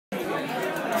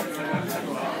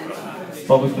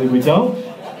Obviously we don't.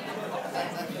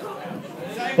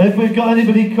 If we've got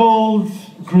anybody called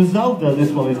Griselda,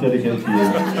 this one is dedicated to you.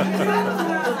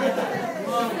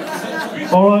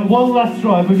 Alright, one last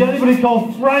try. If we've got anybody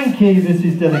called Frankie, this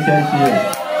is dedicated to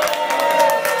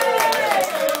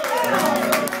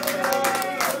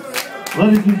you.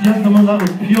 Ladies and gentlemen, that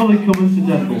was purely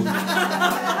coincidental.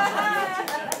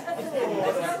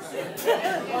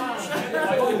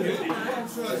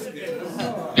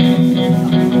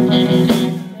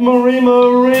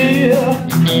 Maria,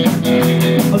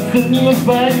 I'm sitting in the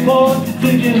back porch,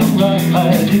 taking a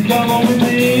ride. You come on with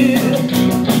me,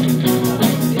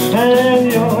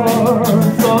 and you're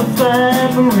so sad,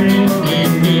 Maria.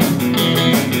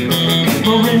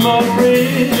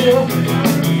 Maria,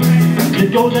 you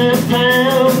go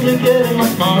downtown, you get in my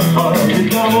car, you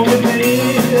come on with me,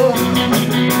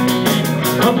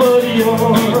 but you're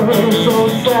so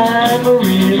sad,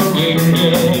 Maria.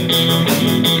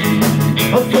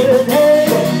 I said, hey,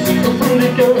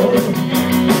 pretty girl,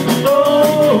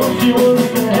 don't you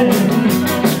understand?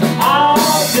 I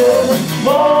just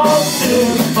want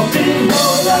to be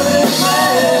your loving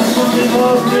man,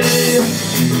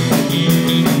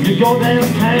 you go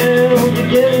downtown, you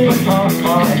get in the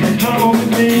car, you come on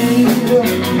with me,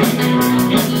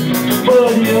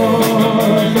 but you're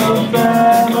so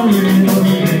sad, Maria.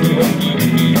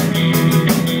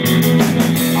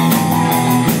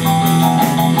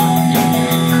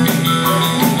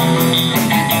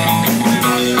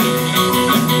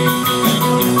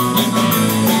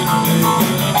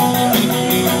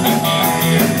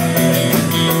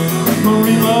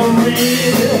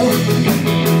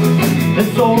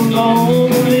 It's so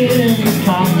lonely in the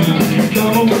town. You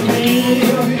come with me,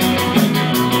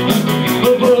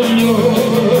 but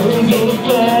you're so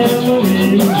sad,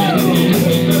 Maria.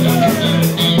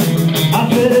 I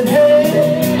said, hey,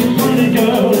 pretty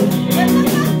girl,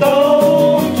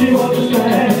 don't you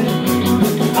understand?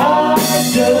 I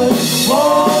just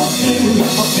want to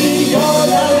be your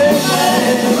loving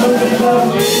man, Maria.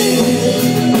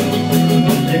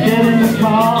 You get in the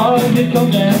car, you come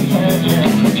downtown,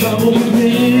 you trouble with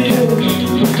me,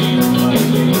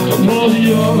 but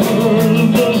you're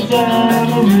the sad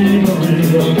Maria.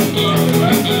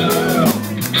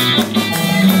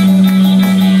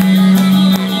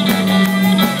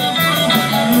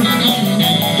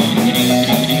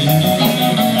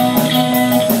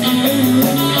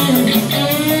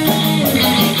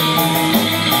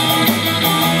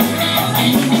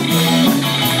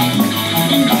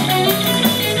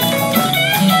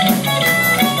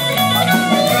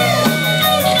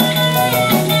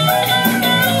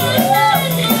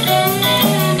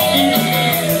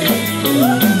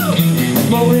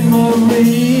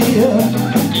 Maria,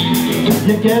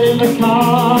 you get in the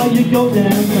car, you go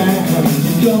downtown,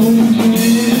 you go with me,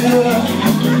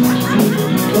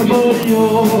 but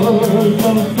you're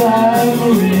so sad,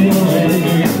 Maria.